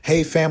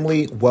Hey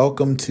family,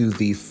 welcome to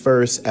the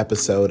first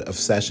episode of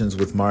Sessions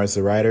with Mars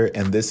the Writer,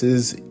 and this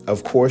is,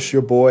 of course,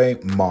 your boy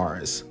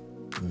Mars,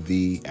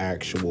 the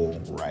actual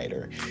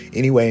writer.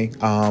 Anyway,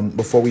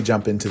 before we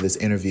jump into this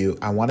interview,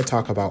 I want to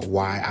talk about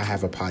why I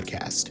have a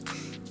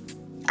podcast.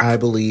 I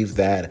believe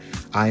that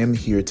I am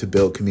here to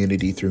build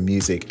community through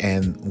music,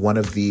 and one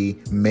of the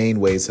main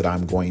ways that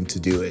I'm going to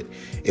do it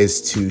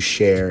is to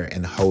share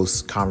and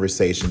host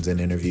conversations and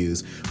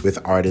interviews with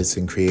artists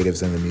and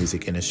creatives in the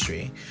music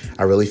industry.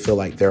 I really feel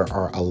like there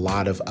are a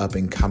lot of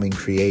up-and-coming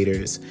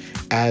creators,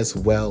 as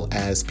well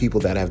as people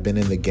that have been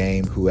in the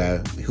game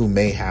who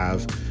may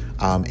have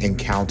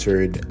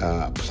encountered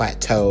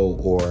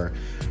plateau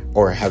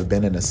or have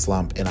been in a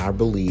slump, and I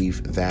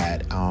believe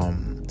that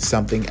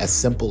something as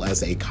simple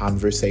as a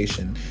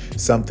conversation,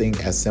 something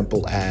as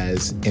simple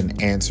as an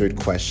answered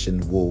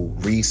question will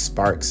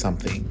re-spark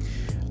something,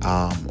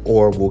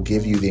 or will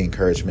give you the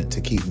encouragement to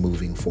keep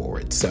moving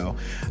forward. So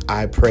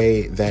I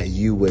pray that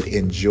you would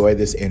enjoy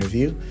this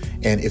interview.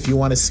 And if you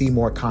want to see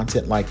more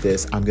content like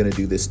this, I'm going to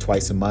do this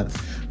twice a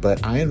month,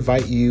 but I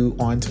invite you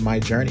onto my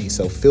journey.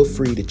 So feel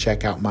free to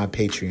check out my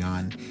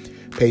Patreon,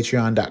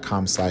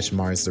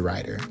 patreon.com/Mars the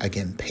Writer.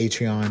 Again,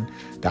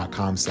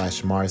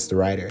 patreon.com/Mars the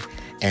Writer.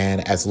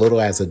 And as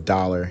little as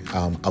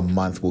 $1 a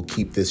month will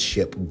keep this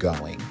ship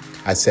going.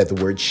 I said the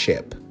word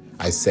ship.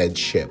 I said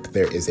ship.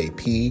 There is a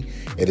P.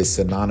 It is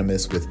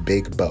synonymous with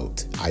big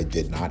boat. I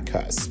did not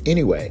cuss.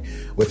 Anyway,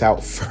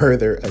 without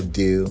further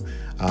ado,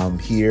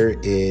 here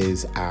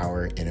is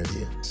our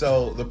interview.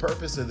 So the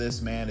purpose of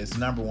this, man, is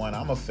number one,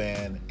 I'm a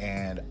fan,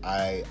 and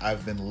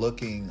I've been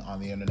looking on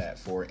the internet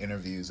for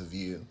interviews of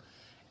you.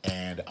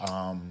 And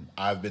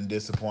I've been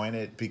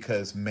disappointed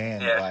because,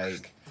 man,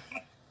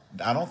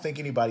 I don't think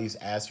anybody's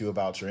asked you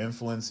about your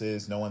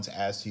influences. No one's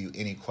asked you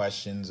any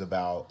questions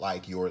about,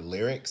 like, your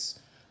lyrics.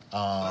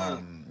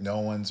 No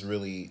one's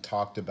really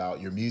talked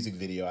about your music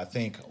video. I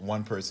think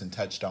one person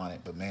touched on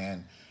it, but,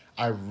 man,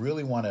 I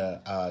really want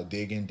to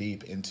dig in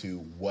deep into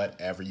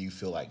whatever you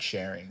feel like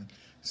sharing.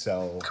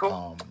 So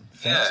cool.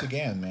 Thanks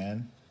again,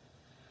 man.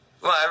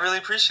 Well, I really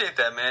appreciate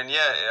that, man.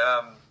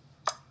 Yeah,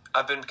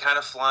 I've been kind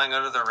of flying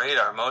under the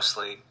radar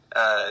mostly,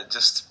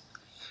 just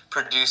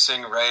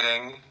producing,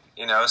 writing,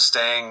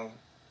 staying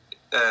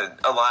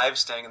alive,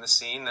 staying in the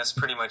scene. That's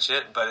pretty much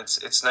it. But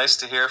it's nice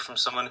to hear from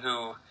someone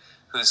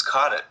who's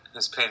caught it,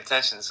 who's paid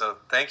attention. So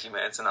thank you,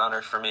 man. It's an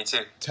honor for me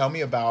too. Tell me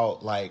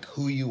about like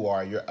who you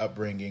are, your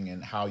upbringing,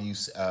 and how you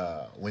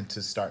went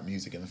to start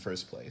music in the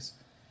first place.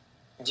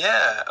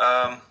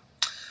 Yeah.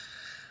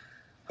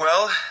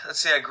 Well, let's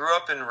see. I grew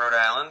up in Rhode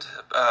Island.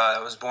 I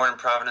was born in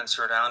Providence,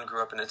 Rhode Island.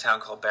 Grew up in a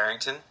town called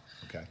Barrington.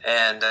 Okay.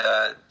 And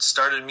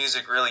started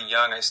music really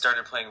young. I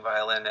started playing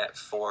violin at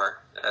 4,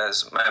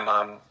 as my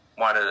mom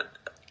wanted,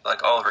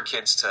 like, all of her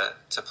kids to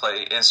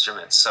play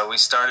instruments. So we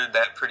started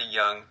that pretty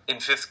young. In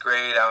 5th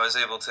grade, I was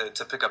able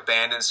to pick up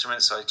band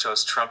instruments, so I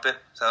chose trumpet.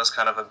 So that was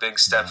kind of a big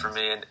step for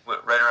me. And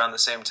right around the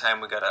same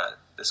time, we got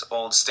this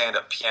old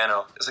stand-up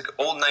piano. It was like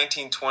old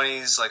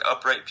 1920s, like,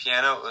 upright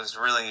piano. It was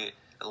really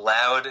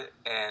loud,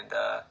 and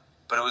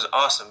but it was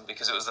awesome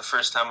because it was the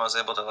first time I was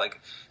able to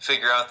like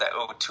figure out that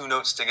 2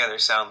 notes together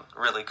sound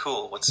really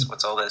cool.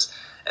 What's all this?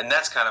 And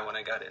that's kind of when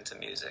I got into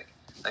music,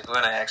 like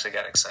when I actually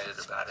got excited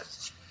about it.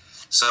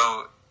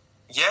 So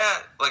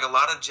yeah, like a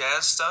lot of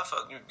jazz stuff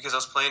because I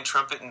was playing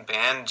trumpet in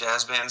band,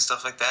 jazz band,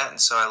 stuff like that.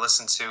 And so I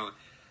listened to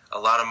a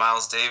lot of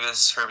Miles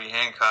Davis, Herbie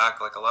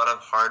Hancock, like a lot of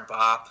hard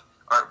bop,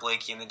 Art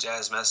Blakey and the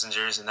Jazz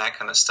Messengers, and that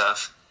kind of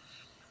stuff.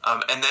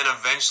 And then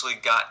eventually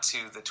got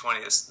to the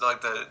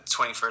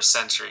 21st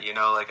century,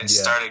 like I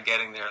started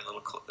getting there a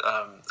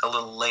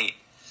little late,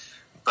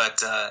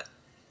 but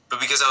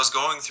because I was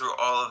going through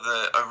all of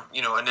the,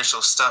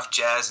 initial stuff,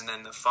 jazz, and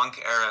then the funk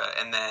era,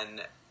 and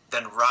then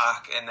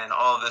rock, and then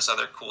all of this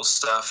other cool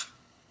stuff,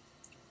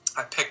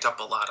 I picked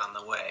up a lot on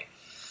the way.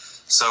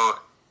 So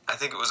I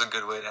think it was a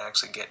good way to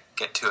actually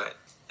get to it.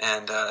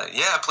 And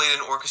I played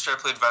in orchestra, I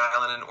played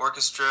violin in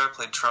orchestra,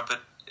 played trumpet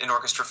in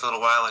orchestra for a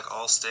little while, like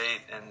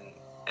Allstate, and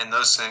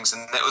those things,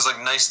 and it was like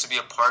nice to be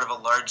a part of a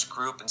large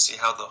group and see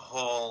how the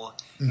whole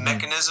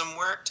mechanism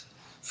worked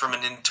from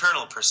an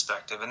internal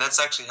perspective, and that's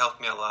actually helped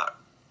me a lot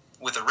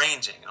with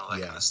arranging and all that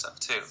kind of stuff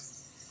too.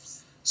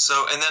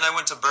 So, and then I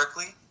went to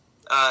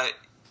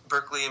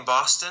Berkeley in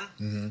Boston,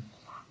 and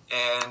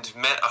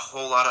met a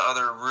whole lot of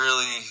other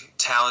really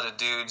talented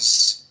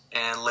dudes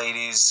and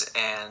ladies,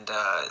 and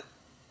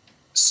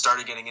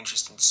started getting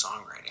interested in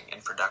songwriting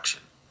and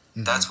production.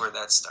 That's where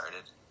that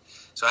started.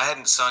 So I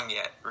hadn't sung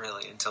yet,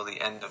 really, until the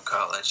end of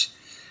college.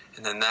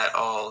 And then that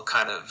all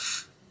kind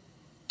of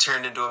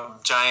turned into a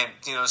giant,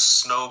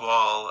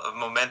 snowball of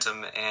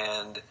momentum,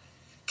 and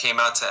came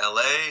out to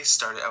LA,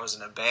 I was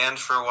in a band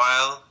for a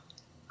while.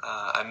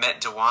 I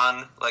met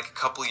Dewan, like, a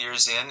couple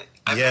years in.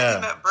 I met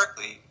him at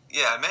Berkeley.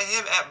 Yeah, I met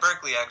him at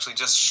Berkeley, actually,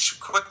 just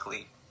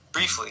quickly,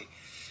 briefly.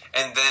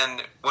 And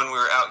then when we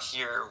were out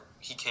here,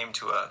 he came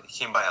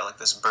by, like,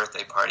 this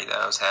birthday party that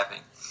I was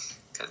having,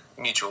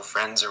 mutual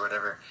friends or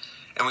whatever.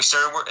 And we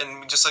started working, and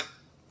we just, like,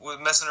 with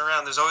messing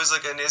around. There's always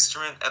like an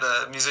instrument at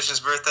a musician's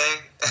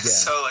birthday, Yeah.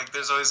 so like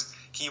there's always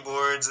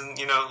keyboards and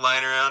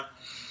lying around.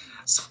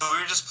 So we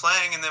were just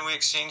playing, and then we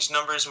exchanged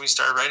numbers, and we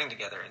started writing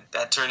together, and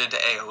that turned into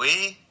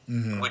AOE,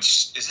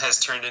 which has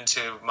turned into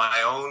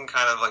my own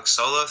kind of like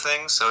solo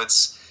thing. So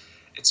it's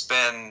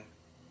been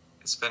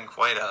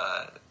quite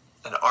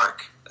an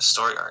arc, a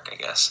story arc, I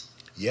guess.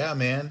 Yeah,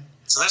 man.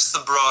 So that's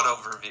the broad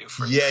overview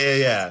for you.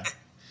 Yeah.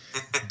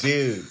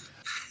 Dude.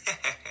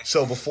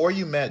 So before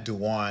you met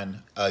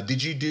Dewan,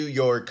 did you do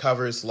your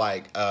covers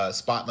like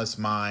Spotless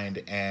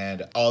Mind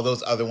and all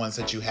those other ones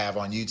that you have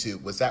on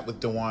YouTube? Was that with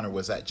Dewan or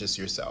was that just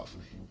yourself?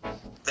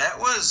 That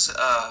was,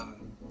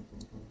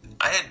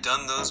 I had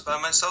done those by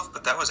myself,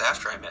 but that was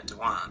after I met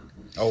Dewan.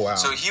 Oh, wow.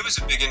 So he was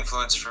a big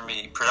influence for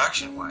me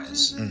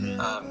production-wise.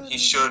 He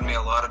showed me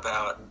a lot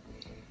about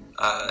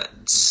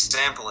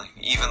sampling,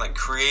 even like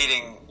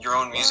creating your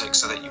own music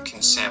so that you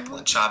can sample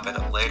and chop it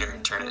up later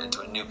and turn it into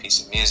a new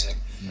piece of music.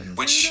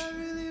 Which,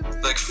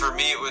 like for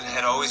me,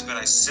 had always been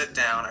I sit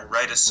down, I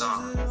write a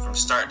song from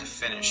start to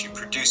finish, you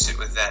produce it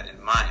with that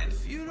in mind.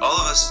 All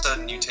of a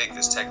sudden you take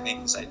this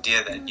technique, this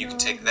idea that you can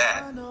take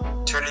that,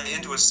 turn it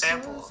into a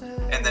sample,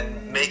 and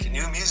then make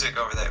new music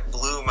over that.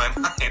 Blew my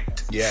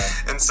mind. Yeah.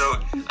 And so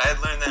I had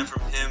learned that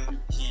from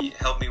him. He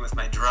helped me with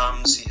my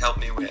drums. He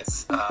helped me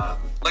with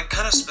like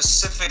kind of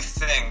specific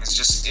things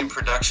just in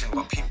production,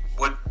 what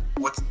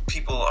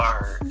people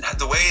are,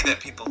 the way that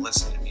people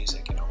listen to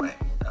music in a way.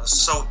 I was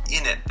so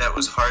in it that it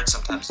was hard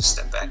sometimes to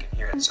step back and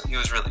hear it. So he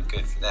was really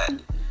good for that.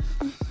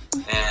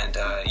 And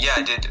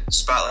I did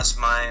Spotless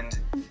Mind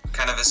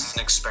kind of as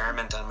an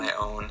experiment on my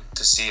own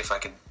to see if I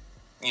could,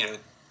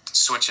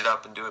 switch it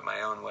up and do it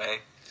my own way.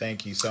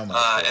 Thank you so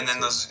much. And then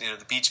those,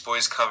 the Beach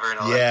Boys cover and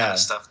all that kind of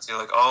stuff too.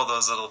 Like all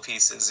those little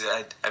pieces,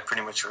 I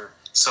pretty much were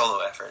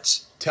solo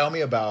efforts. Tell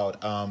me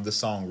about the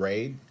song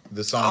Raid,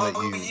 the song that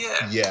you...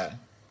 Yeah.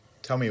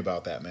 Tell me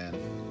about that, man.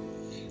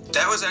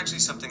 That was actually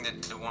something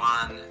that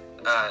Dewan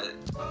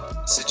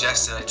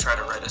suggested I try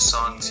to write a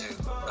song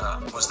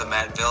to, was the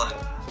Mad Villain,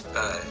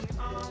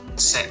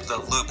 the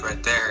loop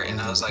right there.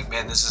 And I was like,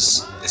 man, it's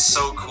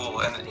so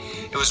cool. And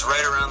it was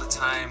right around the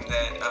time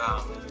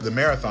that... the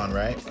marathon,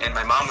 right? And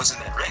my mom was in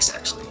that race,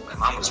 actually. My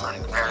mom was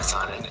running the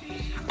marathon. And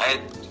I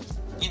had,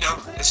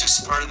 it's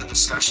just part of the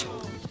discussion.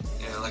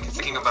 Like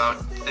thinking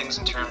about things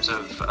in terms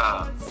of,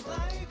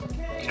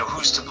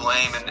 who's to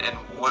blame and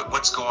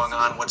what's going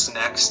on, what's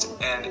next.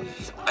 And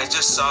I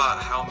just saw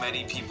how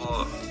many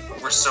people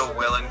were so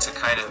willing to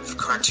kind of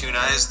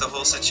cartoonize the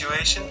whole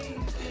situation,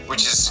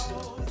 which is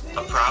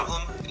a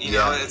problem.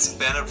 It's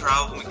been a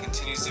problem. It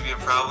continues to be a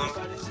problem.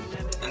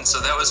 And so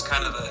that was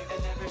kind of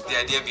the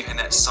idea behind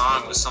that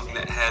song, was something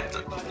that had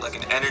like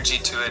an energy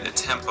to it, a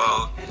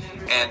tempo,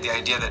 and the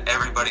idea that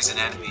everybody's an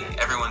enemy.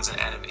 Everyone's an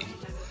enemy.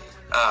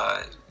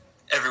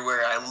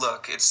 Everywhere I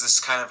look, it's this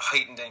kind of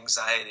heightened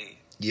anxiety.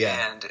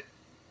 Yeah. And,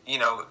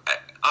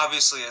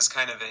 obviously as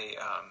kind of a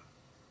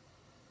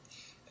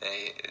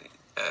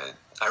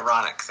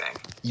ironic thing.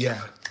 Yeah.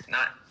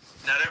 Not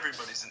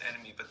everybody's an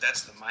enemy, but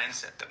that's the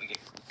mindset that we get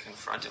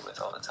confronted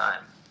with all the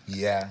time.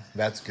 Yeah,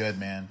 that's good,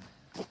 man.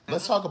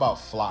 Let's talk about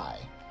Fly.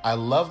 I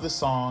love the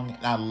song,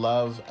 and I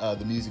love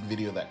the music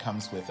video that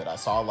comes with it. I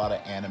saw a lot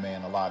of anime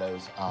and a lot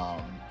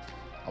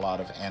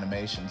of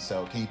animation.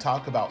 So can you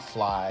talk about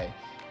Fly,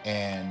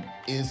 and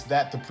is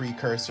that the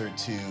precursor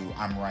to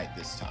I'm Right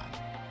This Time?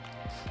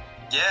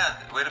 Yeah,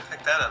 way to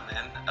pick that up,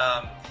 man.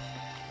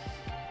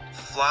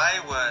 Fly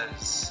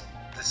was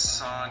this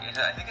song,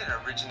 I think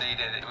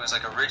it was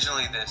like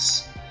originally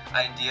this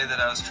idea that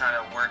I was trying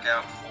to work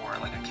out for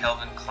like a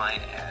Calvin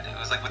Klein ad. It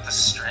was like with the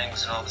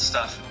strings and all the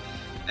stuff.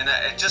 And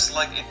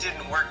it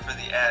didn't work for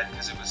the ad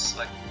because it was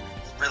like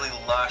really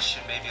lush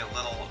and maybe a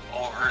little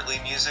overtly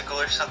musical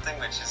or something,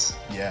 which is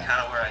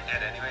kind of where I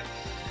head anyway.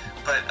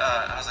 But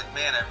I was like,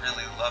 man, I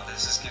really love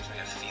this. This gives me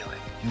a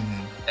feeling.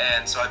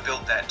 And so I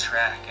built that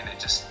track, and it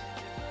just,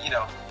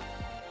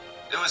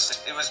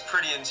 it was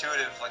pretty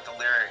intuitive, like the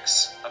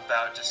lyrics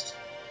about just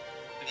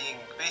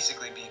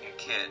basically being a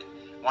kid,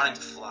 wanting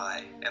to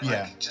fly, and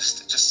like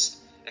just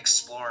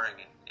exploring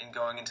and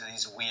going into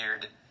these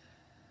weird,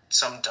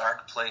 some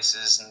dark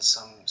places and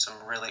some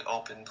really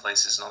open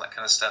places and all that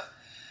kind of stuff.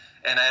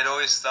 And I had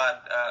always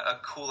thought a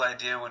cool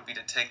idea would be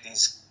to take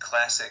these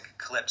classic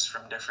clips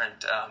from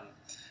different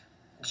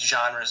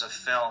genres of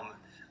film,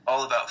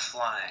 all about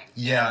flying.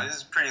 Yeah. This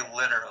is pretty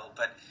literal,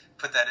 but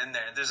put that in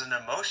there. There's an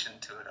emotion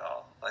to it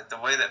all. Like the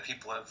way that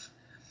people have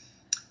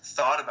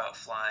thought about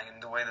flying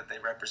and the way that they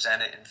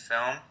represent it in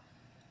film,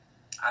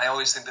 I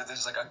always think that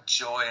there's like a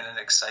joy and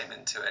an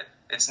excitement to it.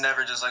 It's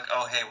never just like,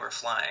 oh, hey, we're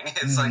flying.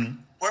 It's like,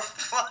 we're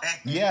flying.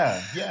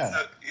 Yeah.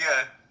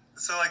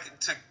 So like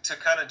to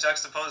kind of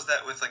juxtapose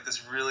that with like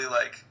this really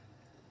like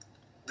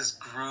this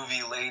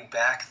groovy, laid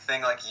back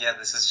thing, like, yeah,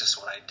 this is just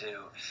what I do,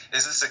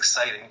 is this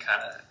exciting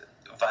kind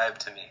of vibe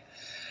to me.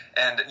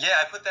 And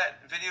I put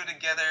that video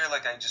together.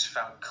 Like I just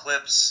found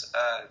clips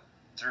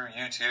through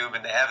YouTube,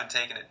 and they haven't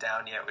taken it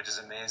down yet, which is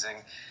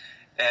amazing.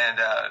 And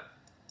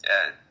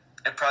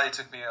it probably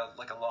took me a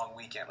long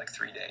weekend, like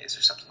 3 days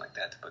or something like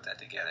that, to put that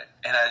together.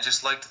 And I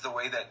just liked the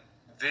way that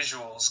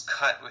visuals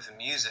cut with the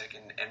music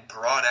and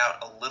brought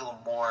out a little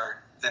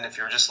more than if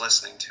you were just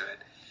listening to it.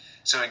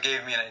 So it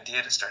gave me an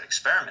idea to start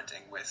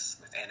experimenting with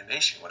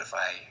animation. What if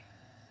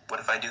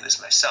I do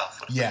this myself?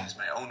 What if I use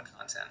my own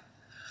content?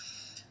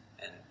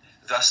 And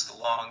thus the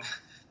long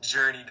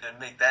journey to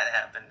make that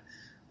happen.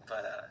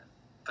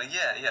 But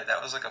yeah,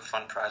 that was like a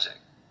fun project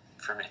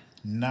for me.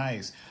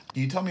 Nice.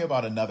 Can you tell me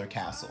about Another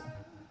Castle?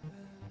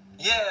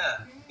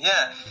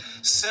 Yeah.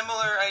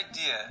 Similar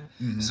idea.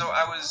 Mm-hmm. So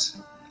I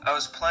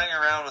was playing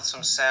around with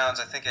some sounds.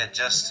 I think I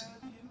just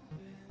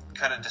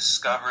kind of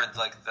discovered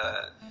like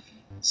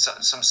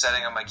some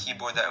setting on my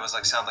keyboard that was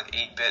like sound like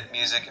 8-bit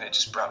music, and it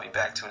just brought me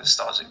back to a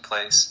nostalgic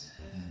place.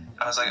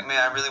 I was like,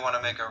 man, I really want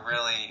to make a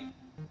really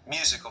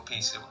musical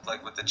piece,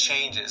 like with the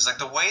changes, like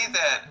the way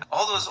that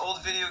all those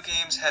old video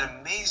games had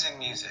amazing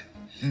music.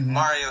 Mm-hmm.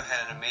 Mario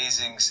had an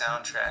amazing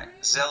soundtrack.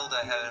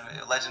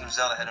 Legend of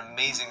Zelda had an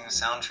amazing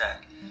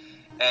soundtrack.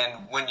 And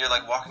when you're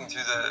like walking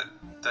through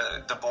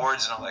the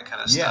boards and all that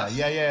kind of stuff,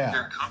 you're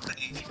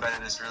accompanied by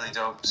this really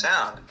dope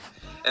sound.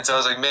 And so I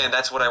was like, man,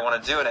 that's what I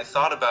want to do. And I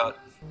thought about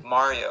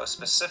Mario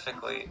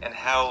specifically and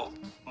how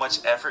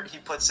much effort he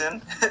puts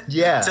in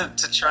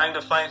to trying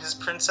to find his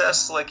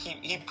princess. Like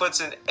he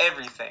puts in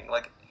everything.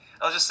 Like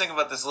I was just thinking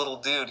about this little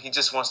dude. He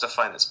just wants to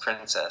find his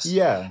princess.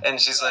 Yeah.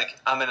 And she's like,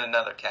 I'm in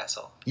another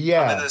castle.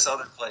 Yeah. I'm in this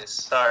other place.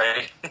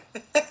 Sorry.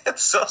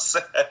 It's so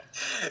sad.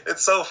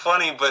 It's so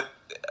funny, but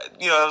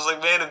I was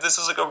like, man, if this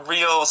is like a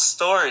real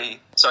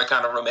story. So I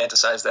kind of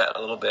romanticized that a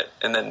little bit.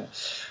 And then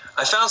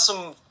I found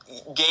some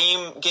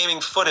gaming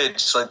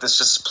footage, like this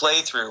just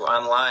playthrough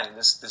online.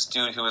 This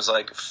dude who was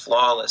like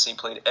flawless. He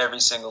played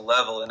every single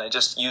level, and I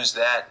just used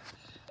that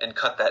and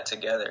cut that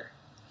together.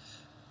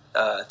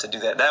 To do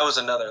that. That was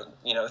another,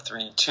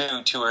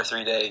 2 or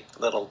 3 day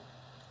little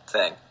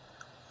thing.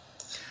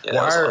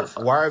 Yeah,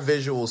 why are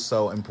visuals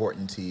so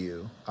important to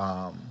you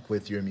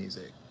with your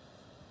music?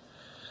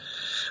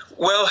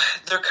 Well,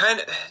 they're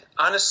kind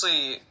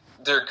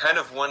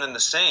of one and the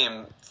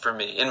same for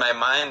me, in my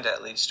mind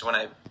at least.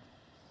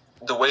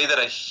 The way that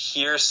I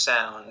hear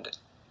sound,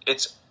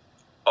 it's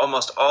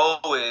almost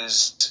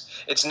always,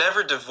 it's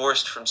never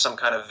divorced from some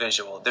kind of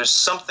visual. There's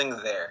something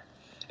there.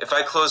 If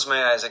I close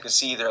my eyes, I can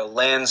see either a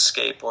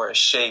landscape or a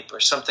shape or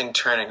something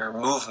turning or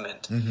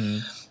movement. Mm-hmm.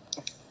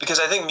 Because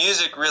I think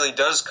music really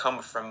does come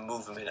from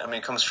movement. I mean,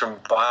 it comes from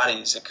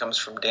bodies, it comes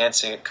from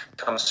dancing, it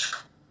comes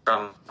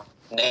from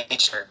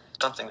nature,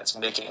 something that's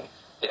making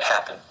it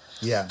happen.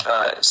 Yeah.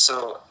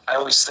 So I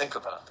always think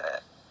about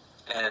that.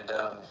 And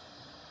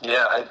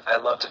I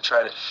love to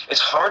try to. It's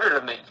harder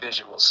to make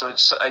visuals, so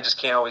I just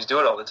can't always do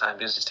it all the time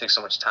because it just takes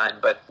so much time.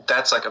 But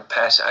that's like a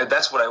passion.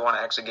 That's what I want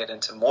to actually get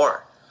into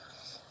more.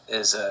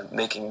 Is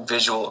making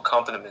visual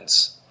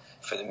accompaniments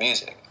for the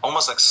music,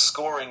 almost like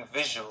scoring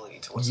visually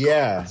to what's going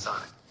on in the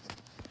song.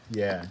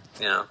 Yeah.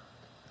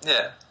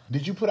 Yeah.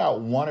 Did you put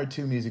out 1 or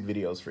 2 music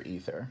videos for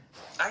Ether?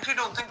 I actually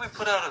don't think we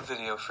put out a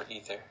video for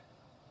Ether.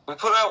 We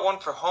put out one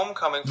for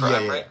Homecoming for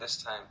I'm Right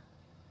this time,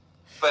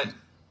 but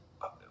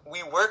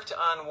we worked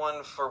on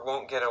one for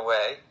Won't Get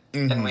Away,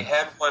 and we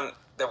had one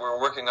that we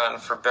were working on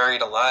for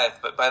Buried Alive.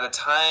 But by the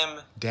time,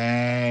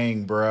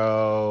 dang,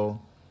 bro.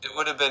 It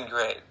would have been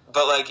great.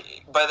 But,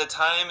 like, by the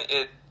time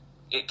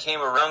it came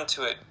around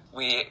to it,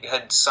 we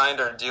had signed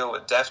our deal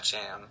with Def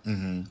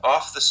Jam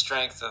off the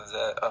strength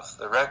of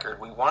the record.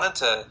 We wanted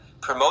to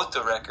promote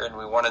the record, and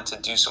we wanted to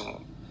do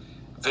some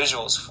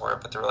visuals for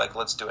it, but they were like,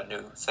 let's do a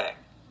new thing.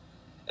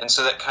 And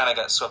so that kind of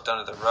got swept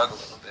under the rug a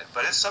little bit.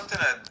 But it's something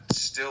I'd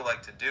still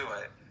like to do.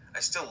 I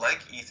still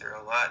like Ether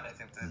a lot, and I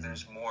think that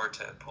there's more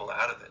to pull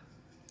out of it.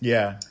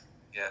 Yeah.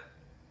 Yeah.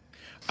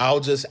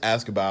 I'll just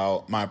ask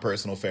about my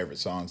personal favorite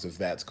songs, if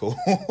that's cool.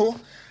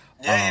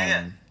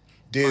 Yeah.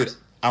 Dude,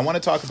 I want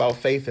to talk about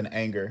Faith and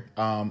Anger.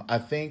 I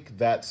think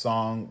that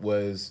song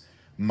was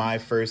my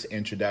first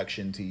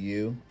introduction to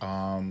you.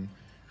 I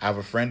have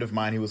a friend of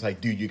mine who was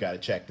like, dude, you got to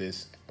check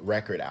this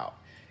record out.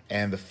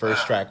 And the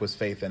first track was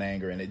Faith and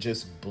Anger, and it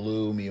just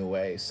blew me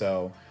away.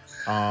 So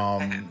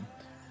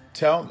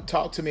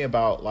talk to me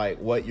about like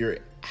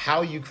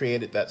how you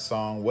created that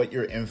song, what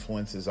your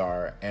influences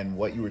are, and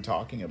what you were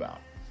talking about.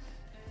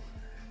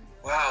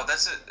 Wow,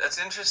 that's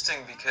interesting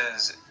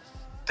because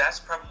that's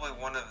probably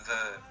one of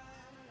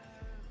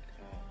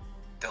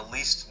the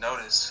least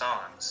noticed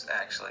songs,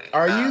 actually.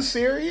 Are you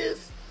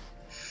serious?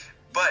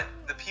 But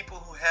the people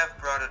who have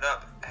brought it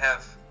up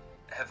have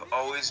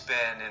always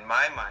been, in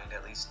my mind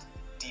at least,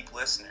 deep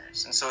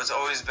listeners, and so it's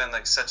always been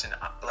like such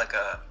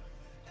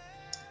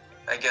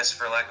I guess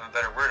for lack of a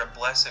better word, a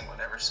blessing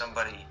whenever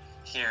somebody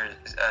hears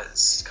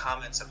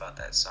comments about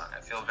that song.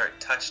 I feel very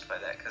touched by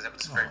that because it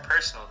was very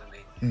personal to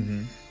me.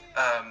 Mm-hmm.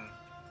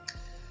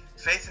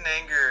 Faith and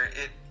Anger,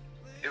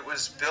 it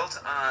was built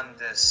on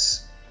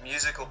this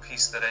musical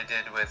piece that I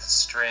did with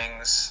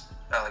strings,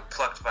 like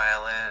plucked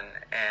violin,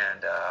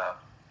 and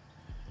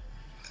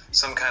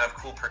some kind of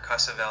cool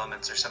percussive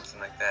elements or something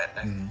like that.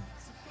 And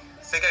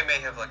I think I may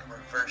have like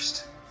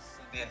reversed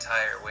the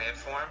entire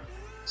waveform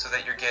so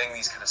that you're getting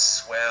these kind of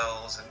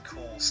swells and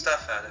cool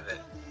stuff out of it.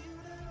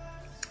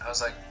 I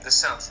was like, this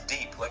sounds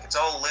deep. Like, it's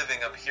all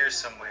living up here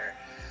somewhere.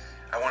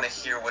 I want to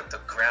hear what the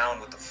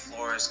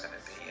floor is going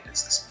to be, and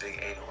it's this big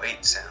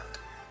 808 sound.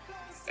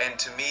 And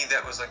to me,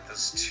 that was like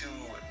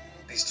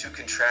these two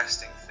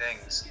contrasting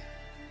things.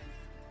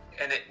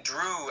 And it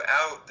drew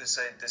out this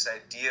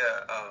idea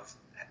of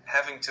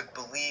having to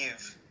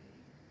believe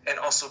and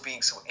also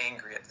being so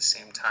angry at the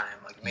same time,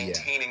 like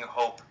maintaining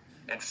hope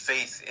and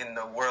faith in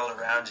the world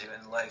around you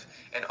and life,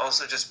 and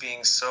also just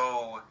being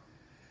so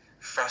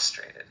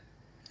frustrated.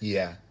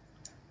 Yeah.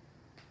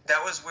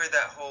 That was where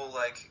that whole,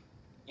 like,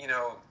 you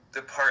know,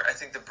 I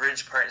think the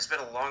bridge part, it's been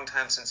a long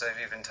time since I've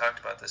even talked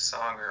about this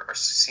song or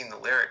seen the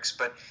lyrics,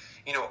 but,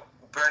 you know,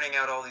 burning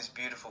out all these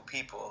beautiful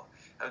people.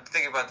 I'm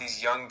thinking about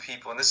these young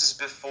people, and this is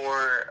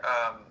before,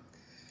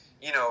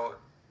 you know,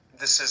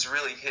 this has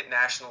really hit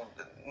national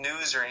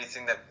news or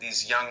anything, that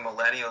these young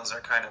millennials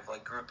are kind of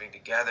like grouping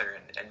together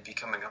and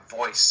becoming a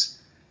voice.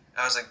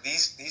 I was like,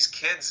 these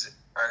kids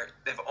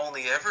they've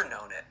only ever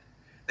known it.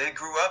 They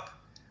grew up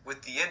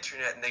with the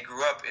internet, and they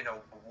grew up in a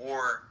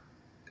war,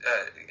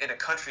 in a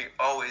country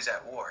always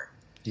at war.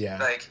 Yeah.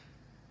 Like,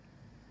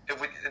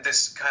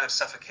 this kind of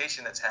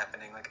suffocation that's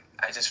happening, like,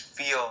 I just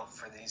feel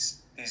for these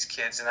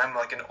kids, and I'm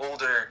like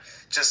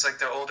just like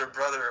their older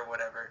brother or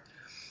whatever.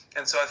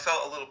 And so I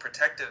felt a little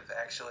protective,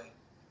 actually,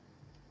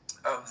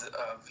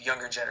 of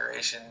younger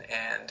generation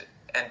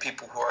and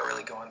people who are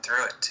really going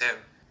through it too.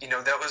 You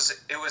know,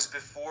 it was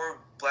before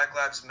Black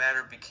Lives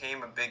Matter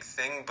became a big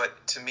thing,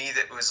 but to me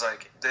that was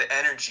like the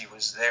energy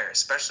was there,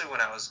 especially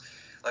when I was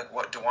like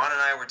what Dewan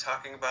and I were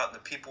talking about, and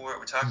the people were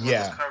talking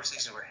about, those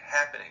conversations were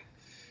happening.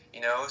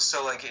 You know,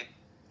 so like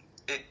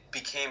it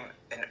became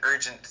an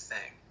urgent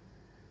thing.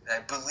 And I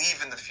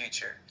believe in the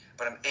future,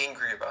 but I'm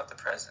angry about the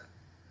present.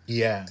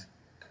 Yeah.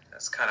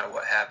 That's kind of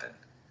what happened.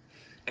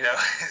 You know,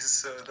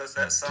 so that's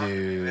that song.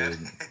 Dude.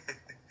 Man.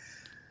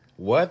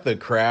 What the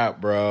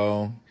crap,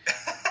 bro?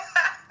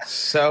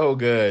 So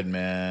good,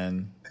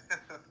 man.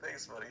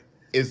 Thanks, buddy.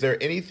 Is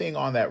there anything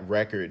on that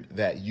record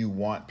that you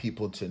want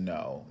people to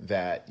know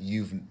that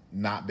you've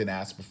not been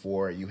asked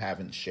before, you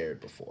haven't shared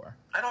before?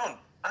 I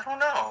don't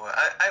know.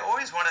 I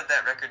always wanted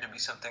that record to be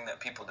something that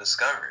people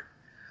discovered.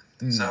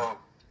 So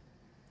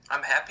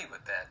I'm happy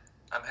with that.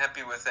 I'm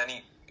happy with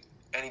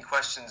any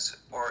questions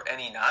or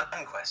any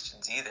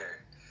non-questions either.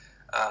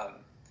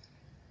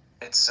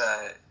 It's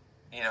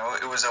you know,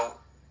 it was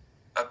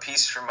a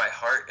piece from my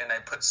heart, and I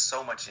put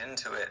so much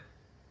into it.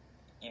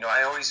 You know,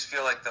 I always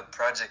feel like the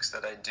projects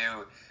that I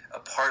do, a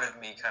part of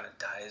me kind of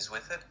dies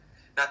with it.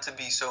 Not to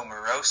be so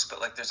morose,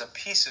 but like there's a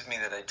piece of me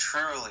that I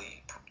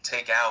truly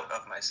take out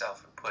of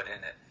myself and put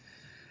in it.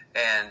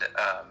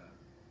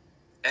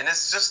 And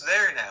it's just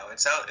there now.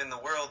 It's out in the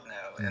world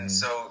now. And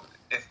so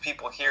if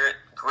people hear it,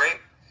 great.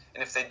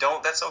 And if they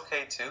don't, that's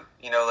okay too.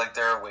 You know, like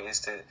there are ways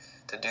to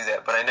do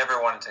that. But I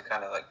never wanted to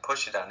kind of like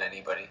push it on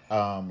anybody.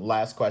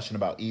 Last question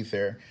about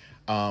Ether.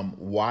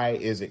 Why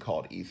is it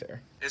called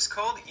Ether? It's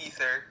called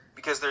Ether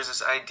because there's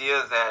this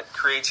idea that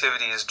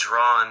creativity is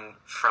drawn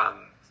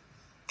from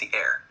the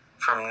air,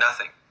 from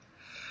nothing.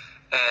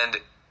 And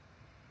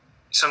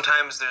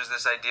sometimes there's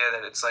this idea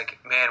that it's like,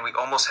 man, we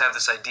almost have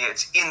this idea.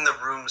 It's in the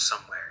room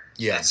somewhere.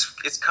 Yeah.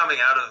 It's coming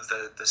out of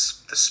the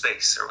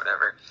space or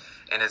whatever.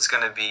 And it's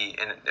going to be,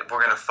 and we're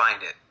going to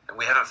find it. And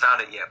we haven't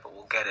found it yet, but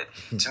we'll get it.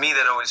 To me,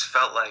 that always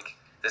felt like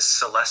this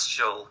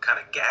celestial kind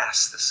of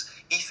gas, this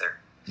ether.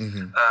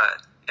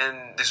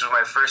 And this was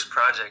my first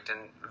project, and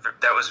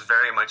that was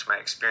very much my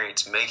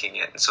experience making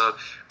it. And so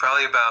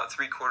probably about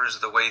 3/4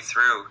 of the way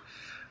through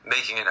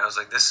making it, I was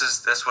like,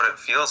 that's what it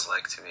feels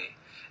like to me.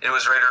 And it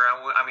was right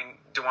around, I mean,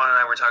 Dewan and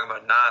I were talking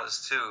about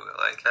Nas too.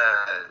 Like,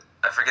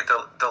 I forget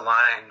the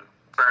line,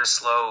 burn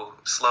slow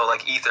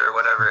like ether or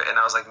whatever. And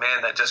I was like,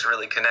 man, that just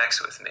really connects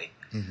with me.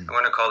 I'm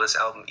going to call this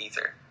album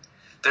Ether.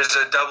 There's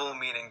a double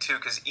meaning too,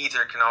 because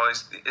ether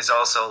is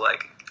also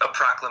like a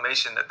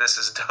proclamation that this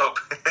is dope.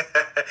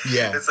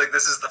 Yeah. It's like,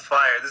 this is the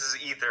fire, this is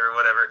ether or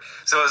whatever.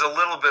 So it was a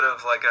little bit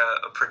of like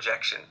a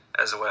projection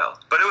as well.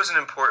 But it was an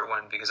important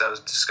one because I was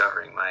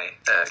discovering my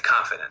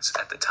confidence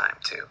at the time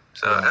too.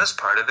 So that was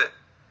part of it.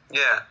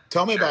 Yeah.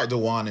 Tell me about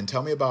Dewan, and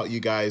tell me about you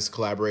guys'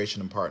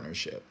 collaboration and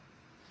partnership.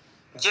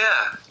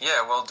 Yeah.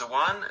 Well,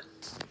 Dewan,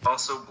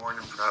 also born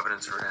in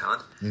Providence, Rhode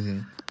Island.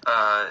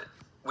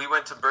 We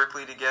went to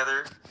Berkeley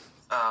together.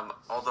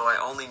 Although I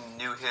only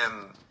knew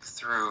him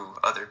through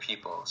other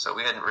people, so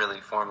we hadn't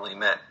really formally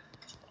met.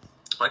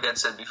 Like I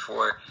said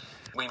before,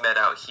 we met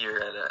out here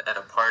at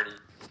a party.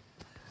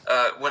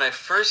 When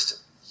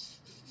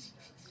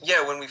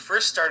we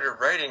first started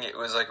writing, it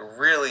was like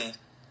really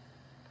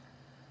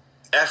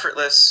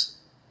effortless.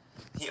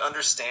 He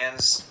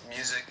understands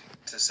music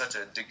to such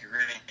a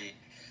degree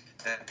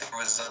that there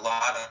was a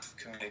lot of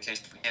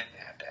communication we didn't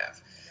have to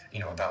have. You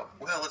know, about,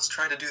 well, let's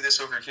try to do this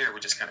over here. We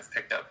just kind of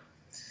picked up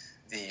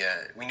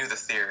we knew the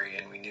theory,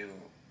 and we knew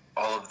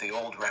all of the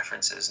old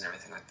references and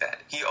everything like that.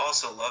 He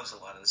also loves a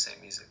lot of the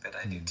same music that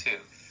I do too.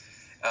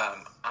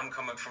 I'm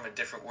coming from a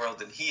different world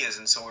than he is,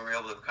 and so we were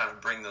able to kind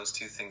of bring those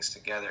two things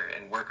together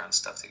and work on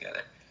stuff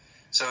together.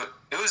 So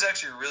it was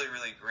actually really,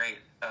 really great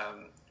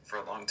for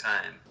a long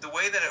time. The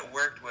way that it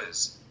worked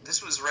was,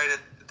 this was right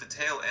at the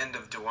tail end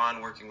of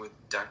Dewan working with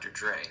Dr.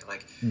 Dre.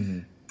 Like,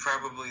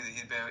 probably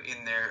he'd been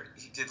in there.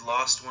 He did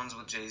Lost Ones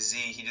with Jay-Z.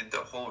 He did the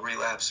whole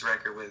Relapse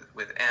record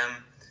with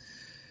M.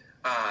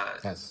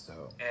 That's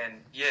dope. And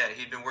yeah,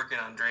 he'd been working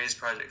on Dre's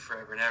project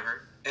forever and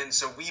ever. And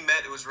so we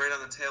met. It was right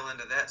on the tail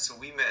end of that. So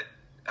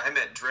I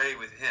met Dre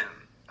with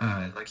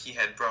him. Like, he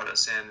had brought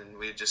us in, and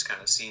we had just kind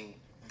of seen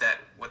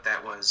what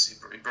that was.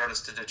 He brought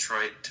us to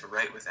Detroit to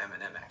write with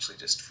Eminem, actually,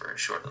 just for a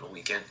short little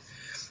weekend,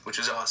 which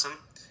was awesome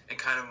and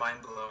kind of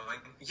mind blowing.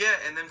 Yeah,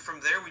 and then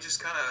from there we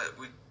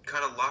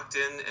kind of locked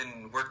in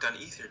and worked on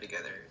Ether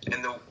together.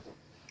 And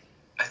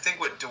I think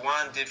what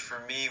Dewan did for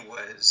me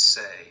was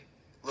say,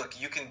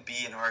 look, you can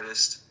be an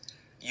artist,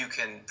 you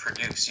can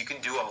produce, you can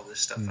do all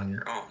this stuff on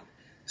your own.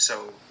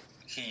 So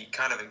he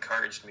kind of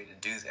encouraged me to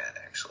do that,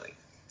 actually.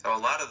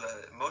 So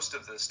most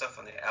of the stuff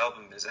on the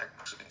album is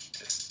actually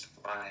just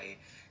my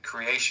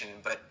creation,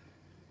 but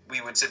we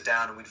would sit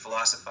down and we'd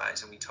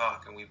philosophize and we'd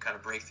talk and we'd kind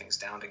of break things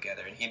down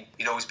together, and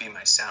he'd always be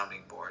my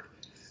sounding board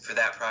for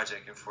that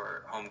project and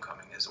for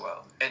Homecoming as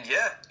well. And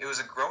yeah, it was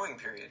a growing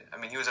period. I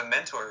mean, he was a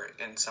mentor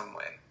in some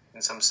way,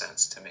 in some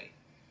sense, to me.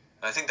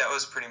 I think that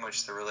was pretty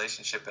much the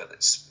relationship,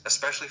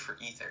 especially for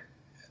Ether.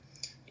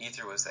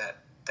 Ether was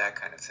that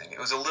kind of thing. It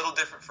was a little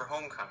different for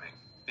Homecoming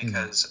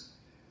because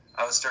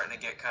I was starting to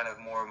get kind of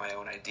more of my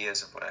own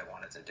ideas of what I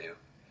wanted to do.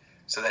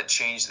 So that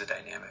changed the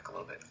dynamic a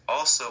little bit.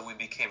 Also, we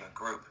became a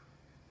group.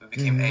 We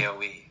became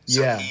AOE.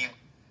 So he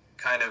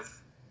kind of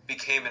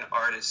became an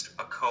artist,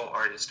 a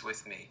co-artist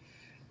with me,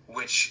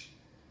 which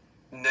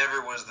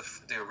never was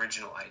the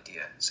original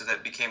idea. So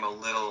that became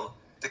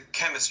the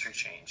chemistry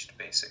changed,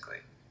 basically,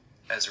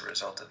 as a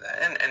result of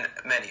that, and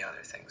many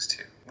other things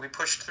too. We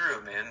pushed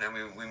through, man, and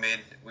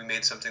we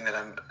made something that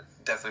I'm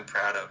definitely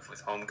proud of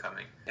with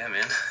Homecoming. Yeah,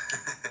 man.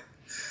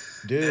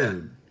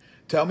 Dude,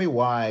 tell me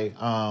why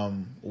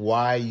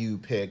you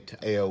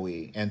picked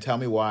AOE, and tell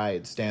me why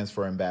it stands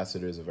for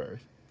Ambassadors of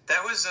Earth.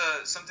 That was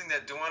something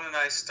that Dewan and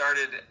I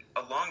started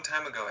a long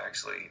time ago,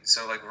 actually.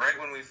 So, like, right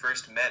when we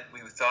first met, we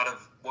thought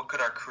of what could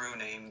our crew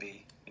name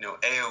be? You know,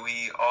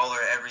 AOE, all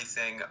or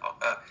everything,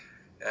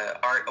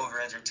 art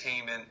over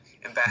entertainment,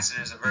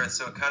 Ambassadors of Earth.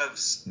 So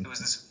it was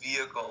this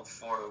vehicle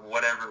for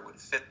whatever would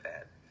fit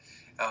that.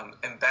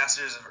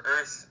 Ambassadors of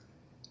Earth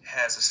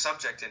has a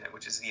subject in it,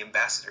 which is the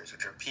ambassadors,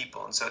 which are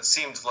people, and so it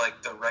seemed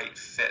like the right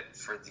fit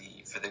for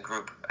the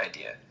group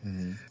idea.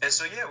 And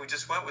so yeah, we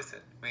just went with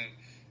it.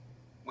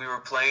 We were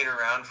playing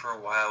around for a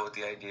while with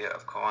the idea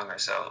of calling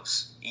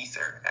ourselves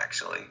Ether,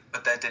 actually,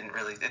 but it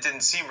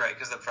didn't seem right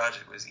because the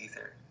project was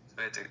Ether. So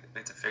we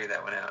had to figure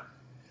that one out.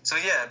 So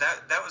yeah,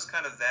 that was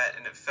kind of that,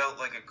 and it felt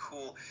like a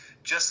cool,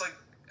 just like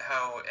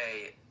how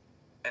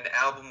an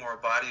album or a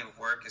body of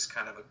work is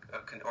kind of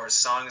or a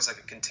song is like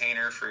a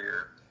container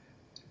for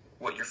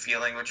what you're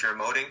feeling, what you're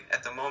emoting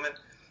at the moment.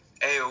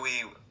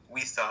 AOE,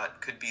 we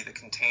thought, could be the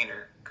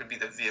container, could be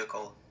the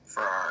vehicle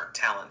for our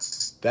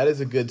talents. That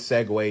is a good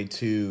segue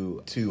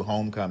to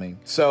Homecoming.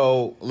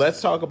 So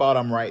let's talk about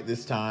I'm Right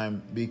This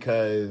Time,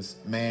 because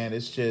man,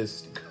 it's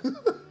just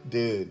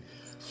dude,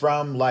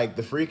 from like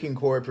the freaking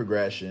chord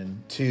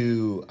progression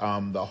to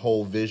the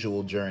whole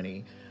visual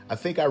journey. I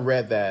think I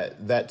read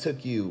that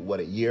took you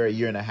a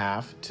year and a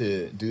half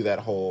to do that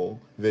whole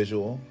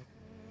visual.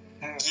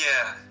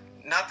 Yeah,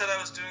 not that I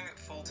was doing it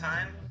full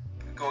time.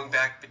 Going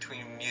back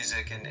between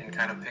music and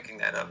kind of picking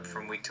that up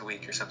from week to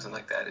week or something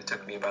like that, it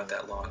took me about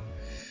that long.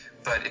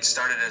 But it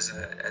started as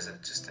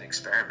just an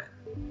experiment.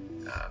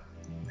 I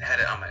had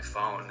it on my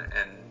phone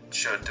and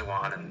showed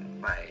Dewan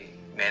and my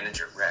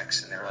manager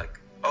Rex, and they were like,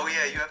 "Oh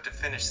yeah, you have to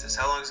finish this.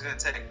 How long is it going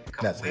to take? A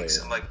couple weeks?"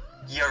 Hilarious. I'm like,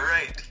 "Yeah,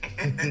 right."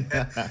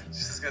 It's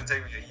just going to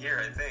take me a year,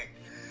 I think.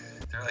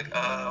 They're like,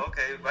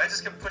 okay. But I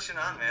just kept pushing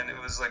on, man.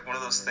 It was like one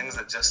of those things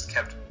that just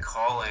kept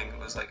calling. It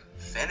was like,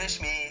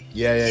 finish me.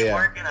 Keep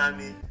working on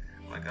me.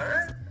 I'm like, all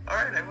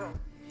right, I will.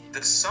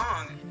 The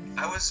song,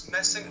 I was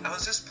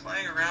just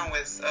playing around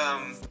with,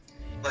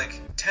 like,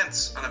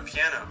 tenths on a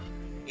piano.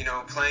 You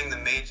know, playing the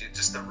major,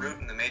 just the root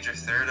and the major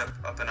third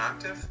up an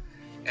octave.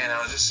 And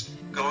I was just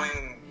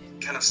going,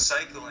 kind of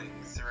cycling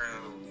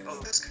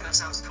through, this kind of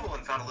sounds cool,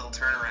 and found a little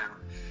turnaround.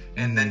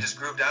 And then just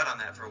grooved out on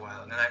that for a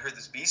while. And then I heard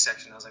this B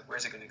section. I was like,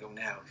 where's it going to go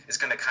now? It's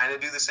going to kind of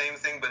do the same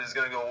thing, but it's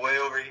going to go way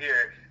over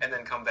here and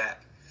then come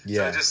back. Yeah.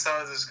 So I just thought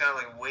it was this kind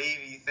of like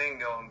wavy thing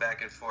going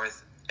back and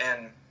forth.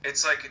 And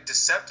it's like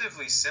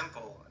deceptively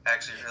simple,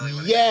 actually,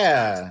 really.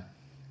 Yeah.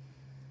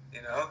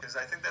 You know, because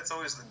I think that's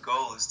always the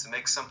goal, is to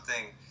make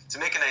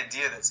an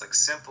idea that's like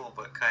simple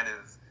but kind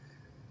of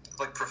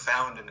like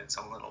profound in its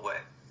own little way.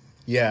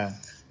 Yeah.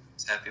 I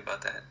was happy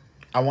about that.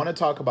 I want to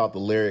talk about the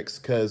lyrics,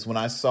 because when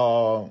I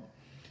saw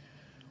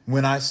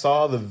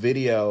the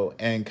video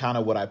and kind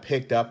of what I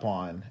picked up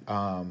on,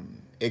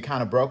 it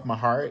kind of broke my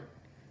heart,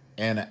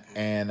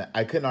 and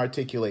I couldn't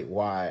articulate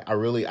why.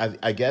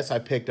 I guess I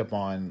picked up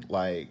on,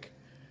 like,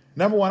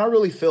 number one, I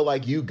really feel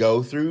like you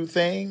go through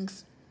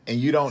things, and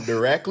you don't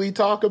directly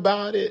talk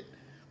about it,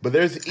 but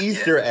there's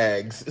Easter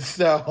eggs.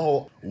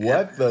 So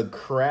what the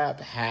crap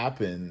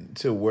happened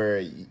to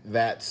where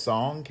that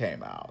song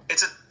came out?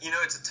 It's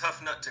a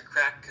tough nut to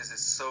crack because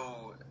there's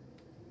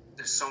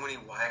so many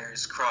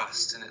wires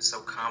crossed and it's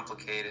so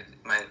complicated.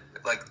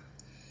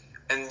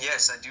 And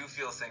yes, I do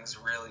feel things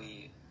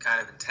really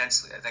kind of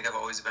intensely. I think I've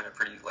always been a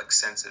pretty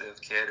sensitive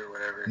kid or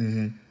whatever.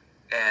 Mm-hmm.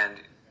 And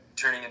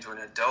turning into an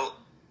adult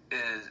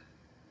is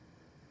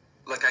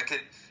I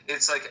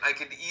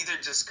could either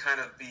just kind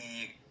of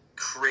be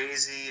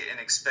crazy and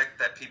expect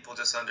that people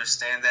just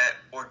understand that,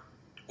 or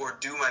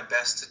do my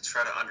best to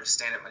try to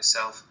understand it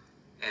myself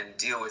and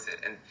deal with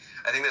it. And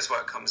I think that's why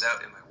it comes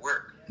out in my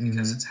work,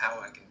 because it's how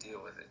I can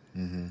deal with it.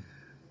 Mm-hmm.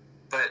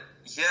 But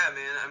yeah,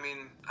 man, I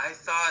mean, I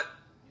thought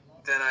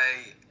that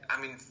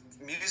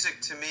music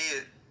to me,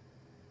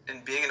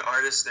 and being an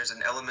artist, there's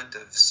an element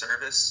of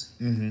service.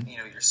 Mm-hmm.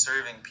 You're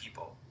serving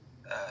people,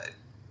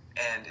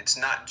 and it's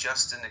not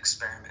just an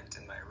experiment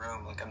in my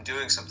room. I'm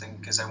doing something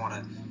because I want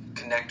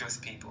to connect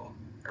with people.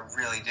 I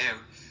really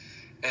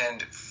do.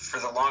 And for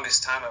the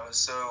longest time, I was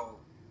so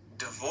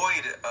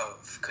devoid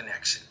of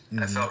connection.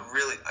 I felt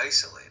really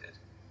isolated.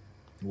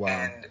 Wow.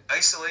 And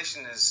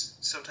isolation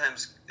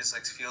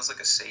feels like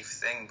a safe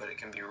thing, but it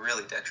can be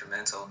really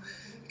detrimental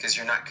because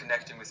you're not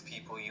connecting with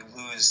people. You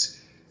lose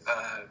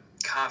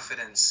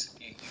confidence.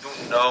 You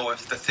don't know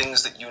if the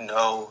things that you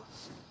know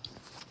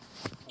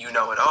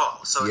it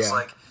all. So it's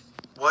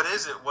what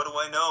is it? What do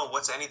I know?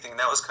 What's anything? And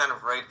that was kind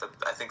of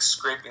I think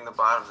scraping the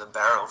bottom of the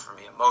barrel for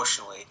me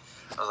emotionally.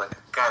 I was like,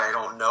 God, I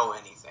don't know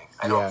anything.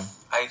 I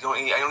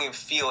don't even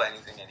feel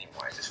anything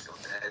anymore. I just feel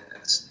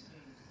deadness.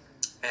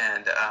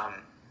 And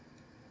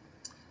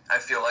I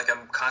feel like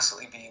I'm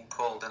constantly being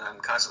pulled, and I'm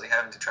constantly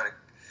having to try to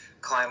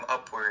climb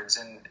upwards,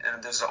 and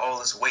there's all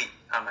this weight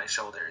on my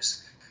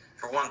shoulders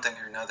for one thing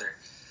or another.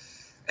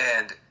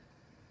 And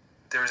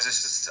there was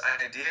this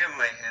idea in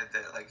my head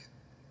that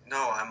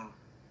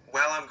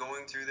while I'm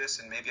going through this,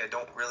 and maybe I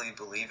don't really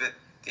believe it,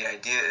 the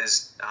idea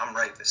is I'm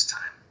right this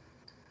time.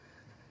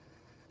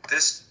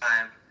 This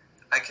time,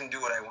 I can do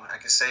what I want. I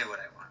can say what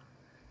I want.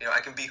 I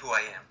can be who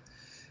I am.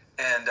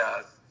 And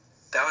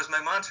that was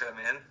my mantra,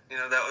 man.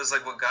 That was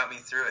what got me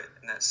through it.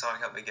 And that song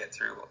helped me get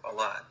through a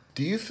lot.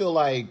 Do you feel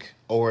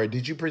or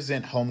did you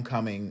present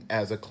Homecoming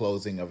as a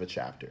closing of a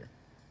chapter?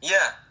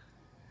 Yeah.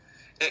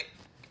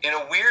 In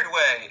a weird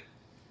way,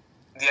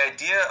 the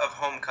idea of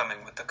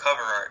Homecoming with the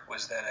cover art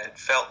was that I had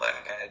felt like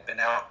I had been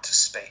out to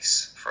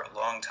space for a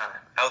long time,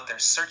 out there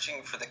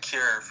searching for the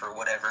cure for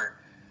whatever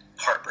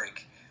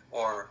heartbreak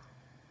or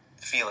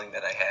feeling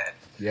that I had.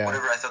 Yeah.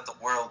 Whatever I thought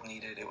the world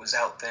needed, it was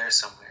out there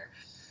somewhere.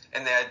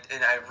 And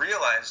I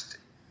realized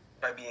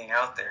by being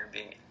out there and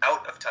being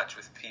out of touch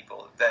with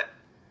people that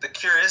the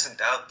cure isn't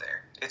out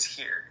there. It's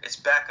here. It's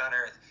back on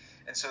Earth.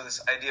 And so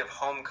this idea of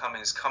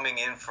homecoming is coming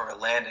in for a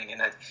landing,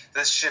 and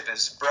this ship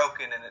is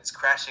broken and it's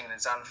crashing and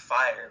it's on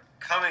fire,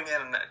 coming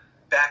in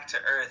back to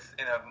Earth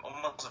in an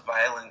almost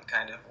violent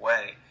kind of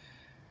way.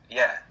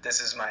 Yeah,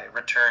 this is my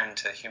return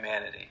to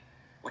humanity,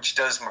 which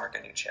does mark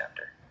a new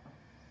chapter.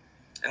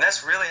 And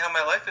that's really how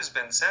my life has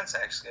been since,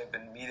 actually. I've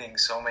been meeting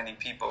so many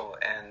people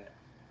and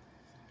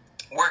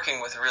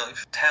working with really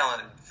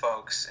talented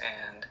folks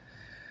and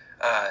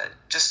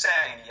just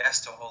saying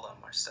yes to a whole lot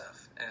more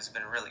stuff. And it's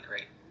been really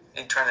great.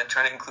 And trying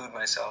to include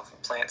myself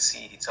and plant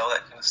seeds, all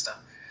that kind of stuff.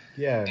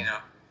 Yeah.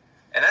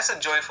 And that's a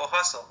joyful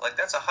hustle.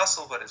 That's a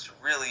hustle, but it's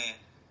really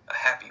a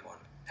happy one.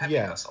 Happy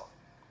hustle.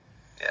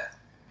 Yeah.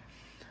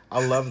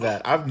 I love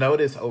that. I've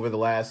noticed over the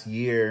last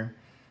year,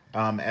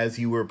 as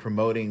you were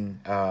promoting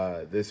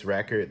this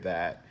record,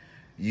 that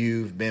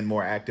you've been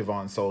more active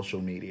on social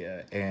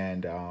media,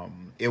 and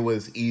it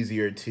was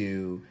easier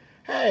to,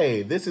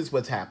 hey, this is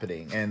what's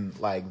happening, and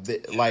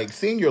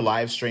seeing your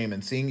live stream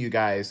and seeing you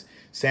guys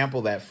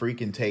sample that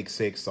freaking Take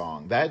 6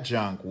 song. That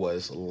junk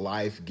was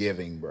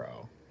life-giving,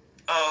 bro.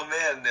 Oh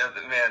man,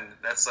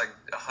 that's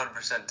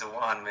 100%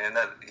 Dewan, man.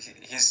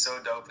 He's so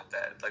dope at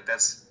that.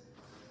 That's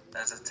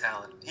a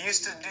talent. He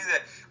used to do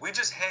that. We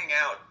just hang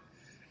out,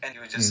 and he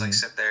would just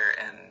sit there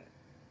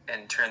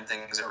and turn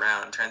things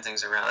around.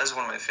 That's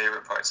one of my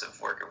favorite parts of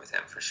working with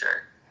him, for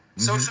sure.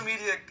 Social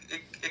media,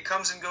 it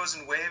comes and goes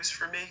in waves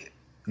for me.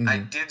 I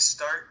did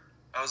start.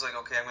 I was like,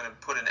 okay, I'm going to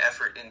put an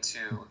effort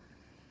into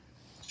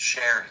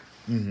sharing.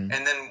 And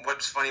then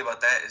what's funny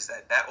about that is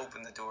that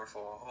opened the door for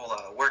a whole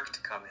lot of work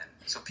to come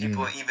in. So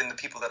people, even the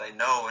people that I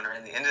know and are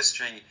in the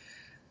industry,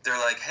 they're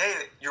like, hey,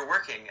 you're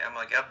working. I'm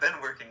like, I've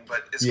been working,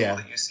 but it's cool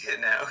that you see it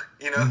now,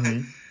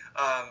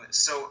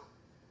 So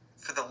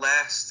for the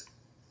last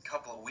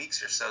couple of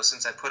weeks or so,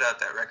 since I put out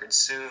that record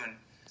Soon,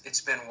 it's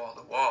been wall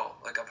to wall.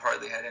 I've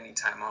hardly had any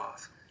time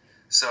off.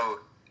 So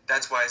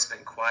that's why it's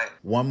been quiet.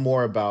 One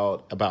more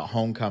about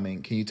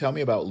Homecoming. Can you tell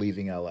me about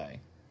Leaving LA?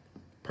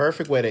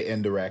 Perfect way to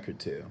end the record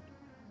too.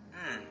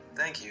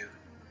 Thank you.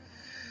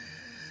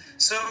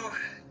 So,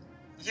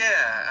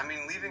 yeah,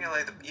 Leaving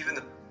LA,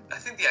 I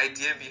think the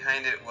idea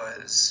behind it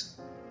was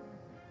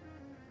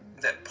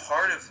that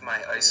part of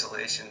my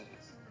isolation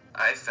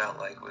I felt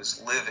like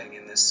was living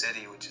in this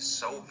city, which is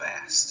so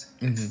vast.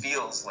 Mm-hmm. It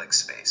feels like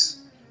space.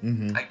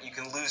 Mm-hmm. You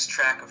can lose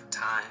track of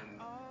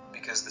time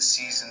because the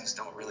seasons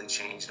don't really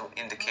change, don't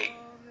indicate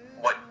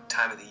what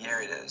time of the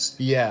year it is.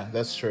 Yeah,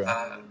 that's true.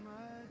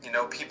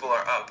 People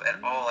are up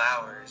at all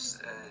hours.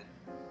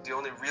 The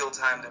only real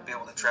time to be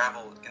able to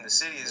travel in the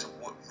city is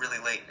really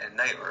late at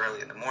night or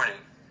early in the morning.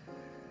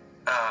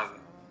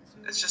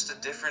 It's just a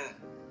different,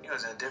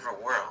 it's a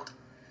different world.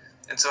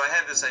 And so I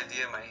had this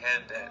idea in my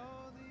head that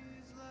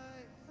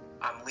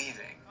I'm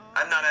leaving.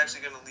 I'm not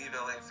actually going to leave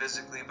LA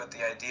physically, but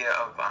the idea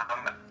of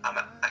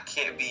I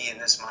can't be in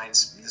this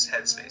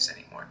headspace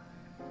anymore.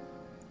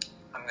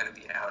 I'm going to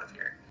be out of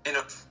here. In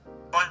a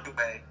fun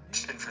way,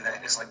 for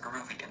that is like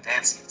groovy and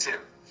dancing too,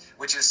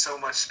 which is so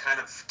much kind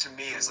of, to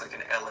me, is like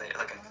an LA,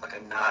 like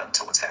a nod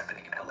to what's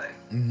happening in LA.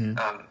 Mm-hmm.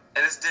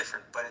 And it's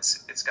different, but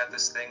it's got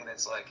this thing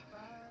that's like,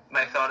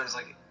 my thought is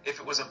like, if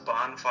it was a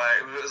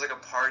bonfire, if it was like a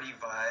party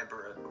vibe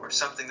or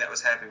something that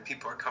was happening,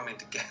 people are coming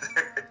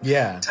together,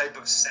 yeah, type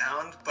of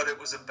sound, but it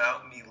was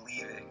about me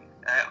leaving.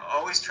 I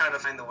always try to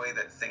find the way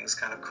that things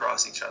kind of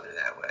cross each other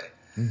that way.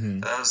 Mm-hmm.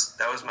 That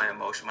was my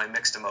emotion, my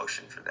mixed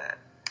emotion for that.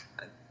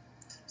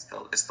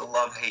 It's the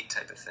love-hate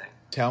type of thing.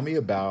 Tell me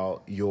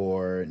about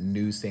your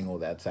new single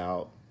that's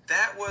out.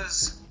 That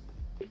was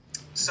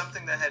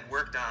something that I had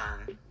worked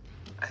on,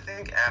 I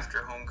think after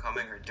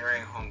Homecoming or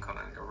during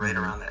Homecoming or right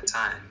around that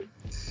time.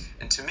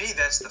 And to me,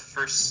 that's the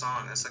first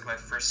song. That's like my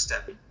first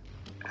step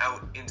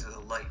out into the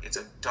light. It's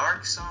a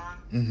dark song,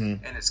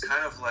 mm-hmm. and it's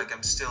kind of like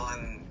I'm still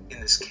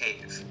in this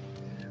cave.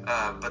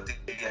 But the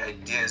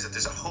idea is that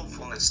there's a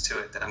hopefulness to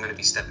it that I'm going to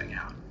be stepping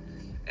out.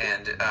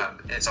 And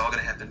it's all going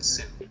to happen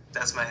soon.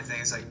 That's my thing.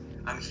 It's like,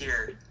 I'm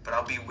here, but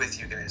I'll be with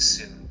you guys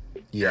soon.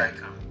 Yeah. Here I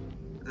come.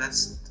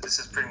 This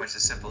is pretty much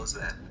as simple as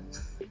that.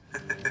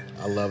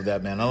 I love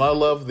that, man. And I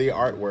love the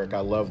artwork. I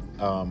love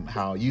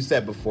how you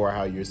said before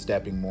how you're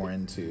stepping more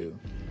into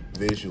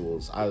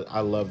visuals. I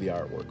love the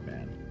artwork,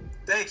 man.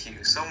 Thank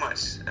you so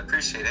much. I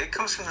appreciate it. It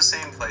comes from the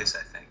same place,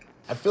 I think.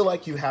 I feel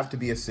like you have to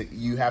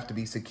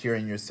be secure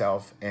in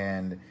yourself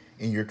and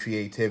in your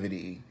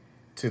creativity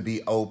to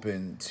be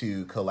open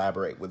to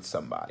collaborate with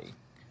somebody.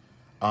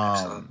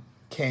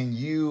 Can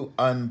you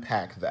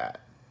unpack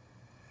that?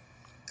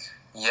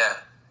 Yeah.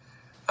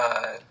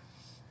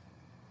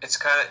 It's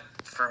kind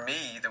of, for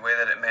me, the way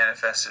that it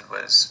manifested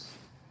was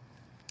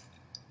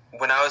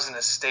when I was in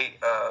a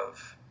state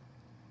of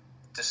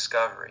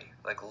discovery,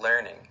 like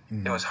learning.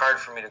 Mm-hmm. It was hard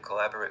for me to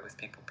collaborate with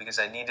people because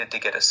I needed to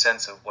get a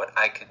sense of what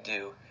I could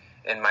do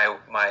in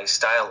my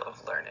style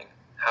of learning,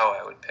 how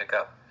I would pick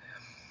up.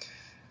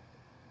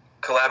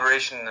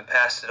 Collaboration in the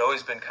past had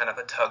always been kind of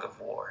a tug of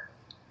war.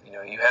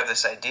 You have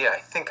this idea, I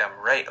think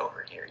I'm right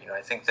over here.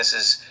 I think this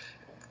is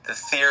the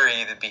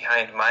theory that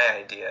behind my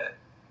idea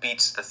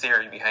beats the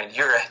theory behind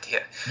your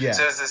idea. Yeah.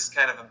 So it's this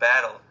kind of a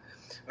battle,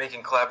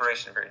 making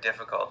collaboration very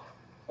difficult.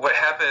 What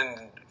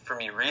happened for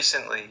me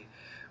recently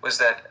was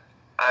that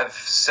I've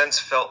since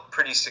felt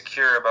pretty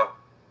secure about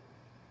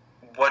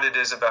what it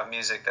is about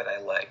music that I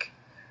like,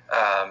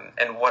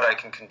 and what I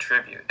can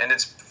contribute. And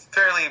it's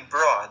fairly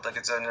broad, like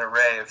it's an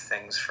array of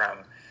things from,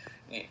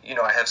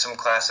 I have some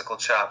classical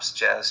chops,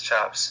 jazz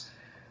chops,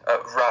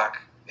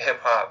 rock,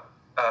 hip-hop,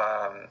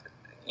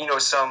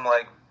 some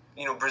like,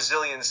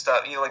 Brazilian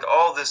stuff, like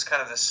all this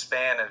kind of this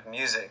span of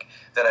music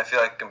that I feel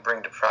like I can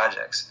bring to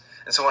projects.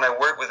 And so when I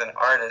work with an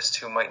artist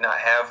who might not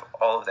have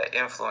all of that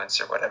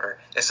influence or whatever,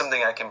 it's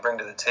something I can bring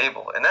to the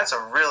table. And that's a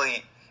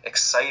really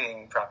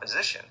exciting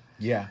proposition.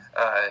 Yeah.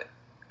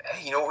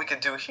 Hey, you know what we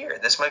could do here?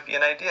 This might be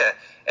an idea.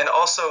 And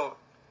also,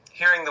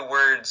 hearing the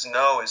words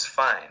no is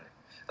fine.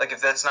 Like,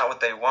 if that's not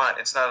what they want,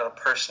 it's not a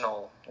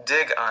personal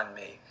dig on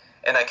me.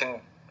 And I can,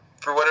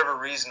 for whatever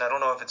reason, I don't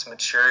know if it's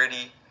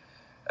maturity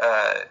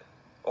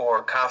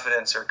or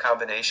confidence or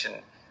combination,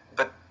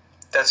 but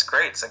that's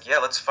great. It's like, yeah,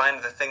 let's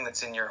find the thing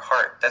that's in your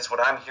heart. That's what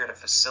I'm here to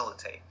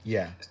facilitate.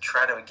 Yeah. Is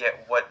try to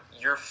get what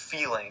you're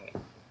feeling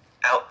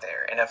out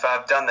there. And if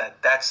I've done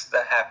that, that's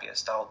the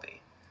happiest I'll be.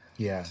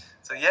 Yeah.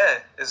 So, yeah,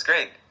 it's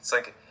great. It's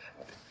like,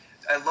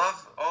 I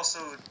love also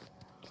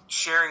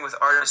sharing with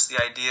artists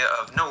the idea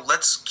of, no,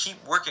 let's keep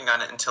working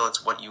on it until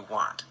it's what you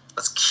want.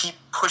 Let's keep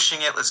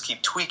pushing it. Let's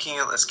keep tweaking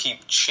it. Let's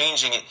keep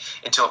changing it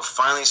until it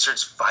finally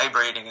starts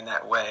vibrating in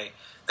that way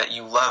that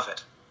you love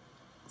it.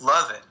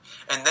 Love it.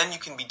 And then you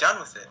can be done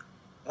with it.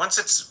 Once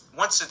it's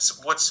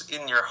what's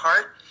in your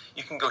heart,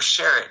 you can go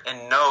share it.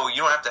 And no, you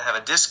don't have to have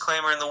a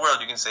disclaimer in the world.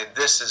 You can say,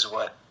 this is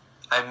what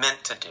I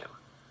meant to do.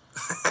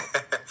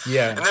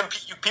 Yeah. And then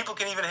people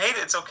can even hate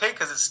it. It's okay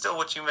because it's still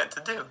what you meant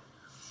to do.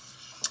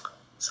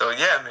 So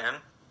yeah, man,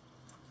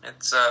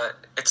 it's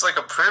like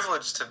a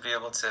privilege to be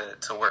able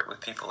to work with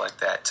people like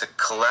that, to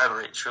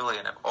collaborate truly,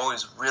 and I've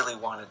always really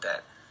wanted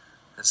that.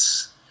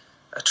 It's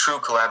a true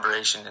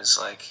collaboration is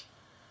like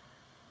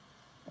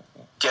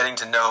getting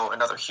to know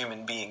another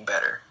human being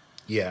better.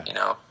 Yeah.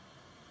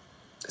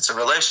 It's a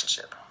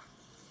relationship,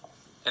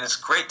 and it's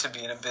great to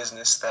be in a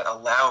business that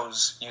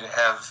allows you to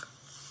have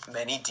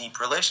many deep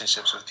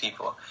relationships with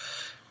people.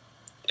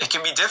 it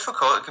can be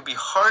difficult. It can be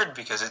hard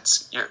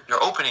because you're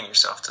opening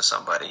yourself to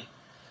somebody,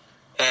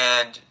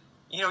 and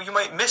you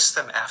might miss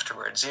them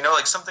afterwards.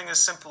 Like something as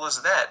simple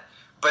as that,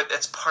 but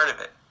it's part of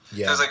it.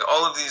 Yeah. There's like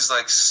all of these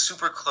like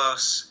super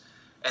close,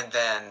 and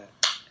then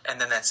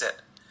that's it.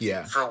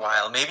 Yeah. For a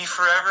while, maybe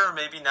forever,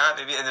 maybe not,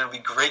 maybe, and then it'll be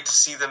great to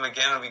see them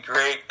again. It'll be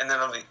great, and then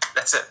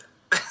that's it.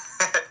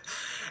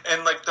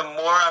 And like the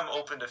more I'm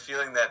open to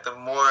feeling that, the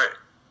more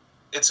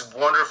it's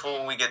wonderful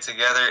when we get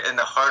together, and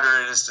the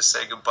harder it is to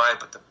say goodbye,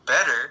 but the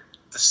better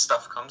the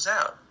stuff comes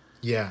out.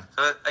 Yeah.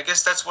 So I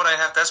guess that's what I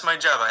have. That's my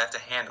job. I have to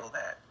handle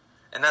that,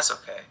 and that's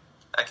okay.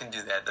 I can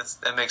do that.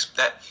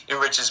 That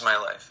enriches my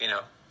life.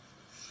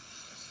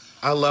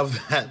 I love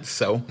that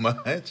so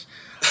much.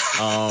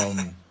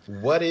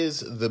 What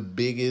is the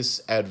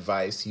biggest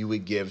advice you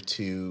would give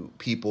to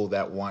people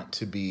that want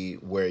to be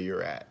where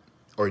you're at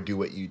or do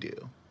what you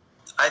do?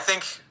 I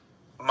think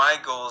my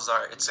goals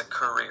are, it's a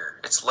career.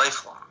 It's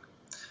lifelong.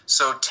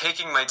 So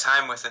taking my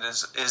time with it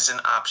is an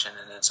option,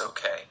 and it's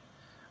okay.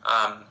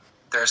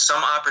 There are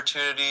some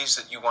opportunities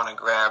that you want to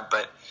grab,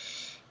 but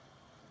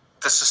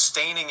the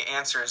sustaining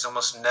answer is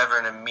almost never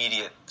an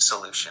immediate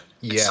solution.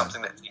 Yeah. It's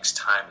something that takes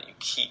time, that you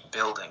keep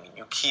building,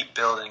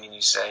 and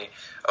you say,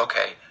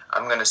 okay,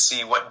 I'm going to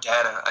see what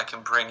data I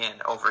can bring in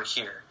over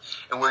here.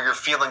 And where you're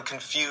feeling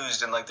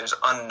confused and like there's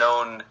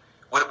unknown,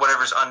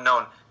 whatever's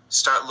unknown,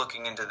 start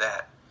looking into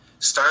that.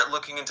 Start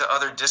looking into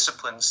other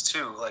disciplines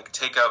too, like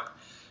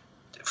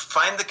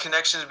find the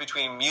connections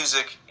between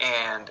music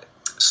and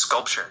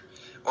sculpture,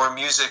 or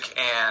music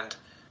and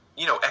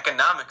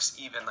economics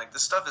even. Like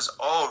this stuff is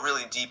all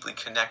really deeply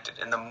connected,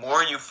 and the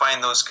more you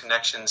find those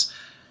connections,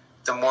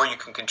 the more you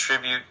can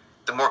contribute,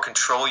 the more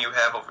control you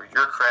have over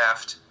your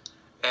craft,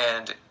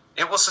 and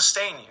it will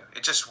sustain you.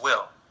 It just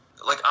will.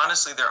 Like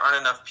honestly, there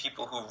aren't enough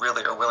people who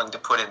really are willing to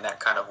put in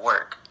that kind of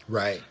work.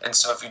 Right. And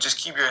so if you just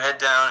keep your head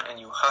down and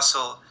you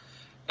hustle,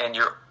 and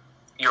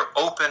you're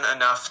open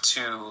enough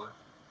to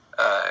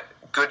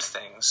good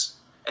things,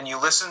 and you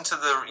listen to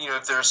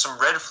if there are some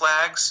red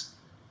flags,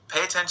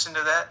 pay attention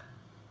to that.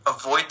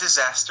 Avoid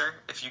disaster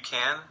if you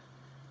can.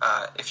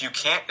 If you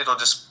can't, it'll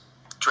just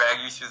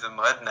drag you through the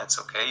mud, and that's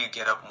okay. You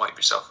get up and wipe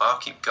yourself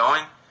off, keep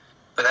going.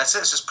 But that's it.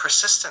 It's just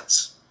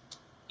persistence.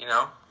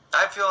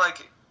 I feel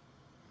like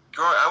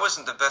I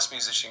wasn't the best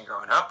musician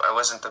growing up. I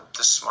wasn't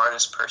the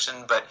smartest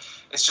person, but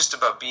it's just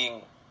about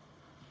being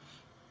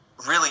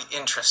really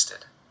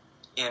interested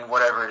in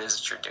whatever it is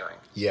that you're doing.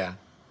 Yeah.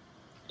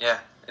 Yeah,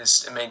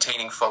 it's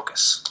maintaining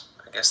focus.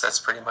 I guess that's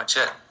pretty much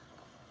it.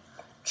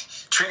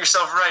 Treat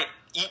yourself right.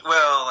 Eat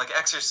well, like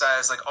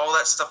exercise, like all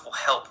that stuff will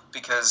help,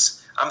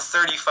 because I'm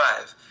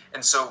 35,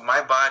 and so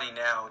my body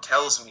now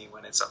tells me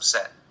when it's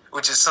upset,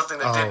 which is something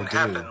that didn't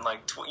happen like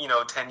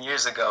 10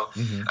 years ago.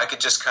 Mm-hmm. I could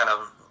just kind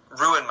of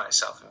ruin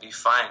myself and be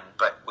fine.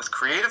 But with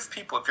creative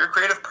people, if you're a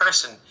creative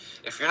person,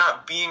 if you're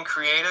not being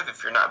creative,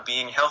 if you're not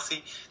being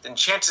healthy, then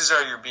chances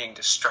are you're being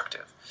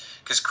destructive,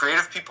 because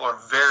creative people are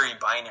very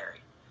binary.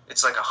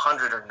 It's like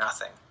 100 or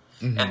nothing.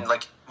 Mm-hmm. And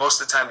like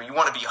most of the time, you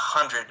want to be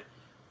 100.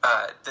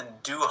 Then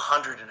do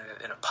 100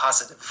 in a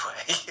positive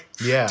way.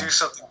 Yeah. Do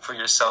something for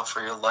yourself,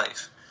 for your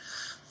life.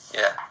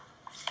 Yeah.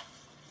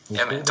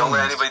 Yeah, man. Don't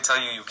let anybody tell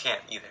you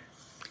can't either.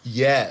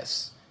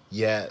 Yes.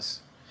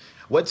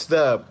 What's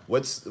the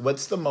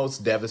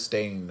most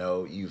devastating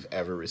no you've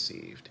ever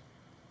received?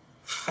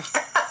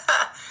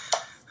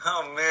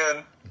 Oh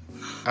man.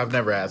 I've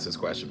never asked this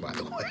question, by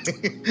the way.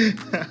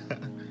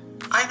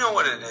 I know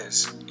what it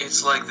is.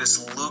 It's like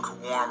this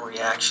lukewarm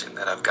reaction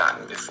that I've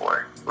gotten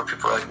before, where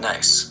people are like,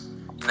 nice.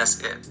 And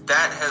that's it.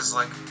 That has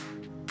like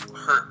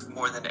hurt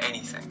more than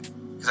anything,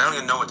 because I don't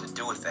even know what to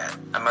do with that.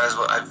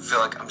 I feel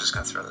like I'm just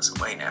gonna throw this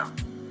away now.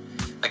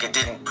 Like it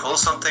didn't pull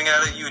something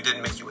out of you. It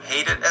didn't make you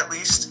hate it, at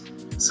least.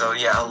 So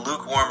yeah, a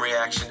lukewarm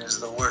reaction is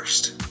the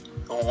worst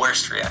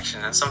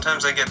reaction, and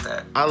sometimes I get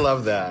that. I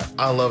love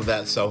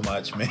that so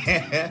much,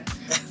 man.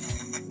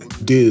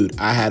 Dude,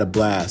 I had a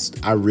blast.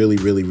 I really,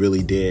 really,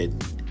 really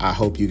did. I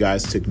hope you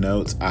guys took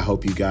notes. I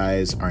hope you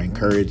guys are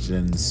encouraged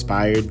and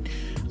inspired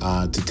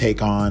to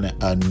take on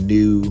a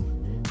new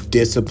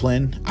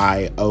discipline.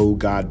 I owe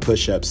God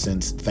push-ups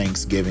since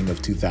Thanksgiving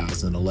of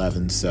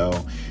 2011,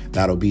 so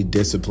that'll be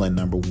discipline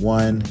number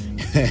 1,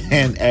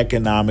 and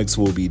economics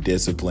will be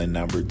discipline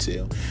number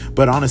 2.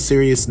 But on a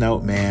serious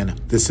note, man,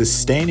 the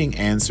sustaining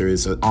answer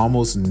is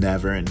almost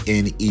never an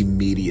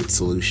immediate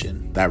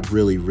solution. That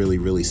really, really,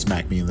 really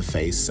smacked me in the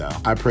face. So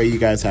I pray you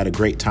guys had a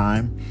great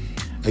time.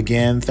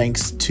 Again,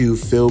 thanks to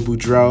Phil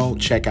Beaudreau.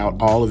 Check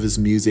out all of his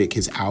music.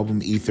 His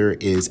album Ether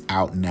is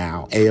out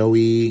now.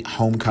 AOE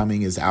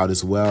Homecoming is out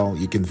as well.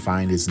 You can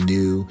find his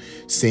new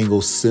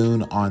single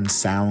soon on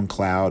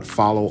SoundCloud.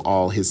 Follow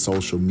all his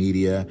social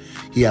media.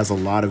 He has a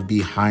lot of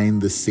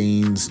behind the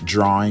scenes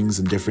drawings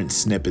and different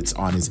snippets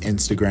on his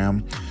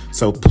Instagram.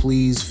 So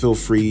please feel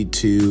free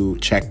to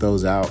check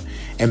those out.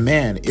 And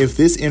man, if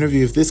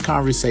this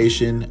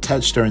conversation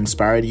touched or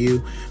inspired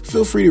you,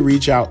 feel free to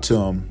reach out to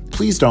him.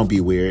 Please don't be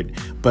weird,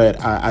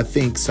 but I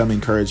think some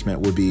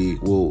encouragement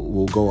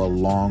will go a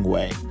long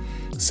way.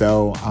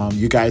 So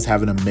you guys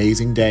have an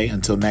amazing day.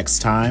 Until next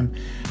time,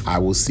 I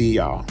will see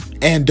y'all.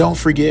 And don't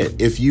forget,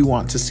 if you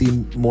want to see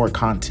more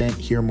content,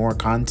 hear more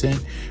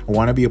content, or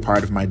want to be a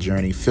part of my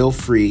journey, feel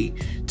free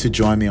to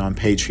join me on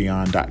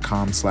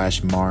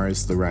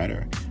patreon.com/Mars the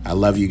Writer. I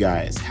love you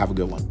guys. Have a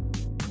good one.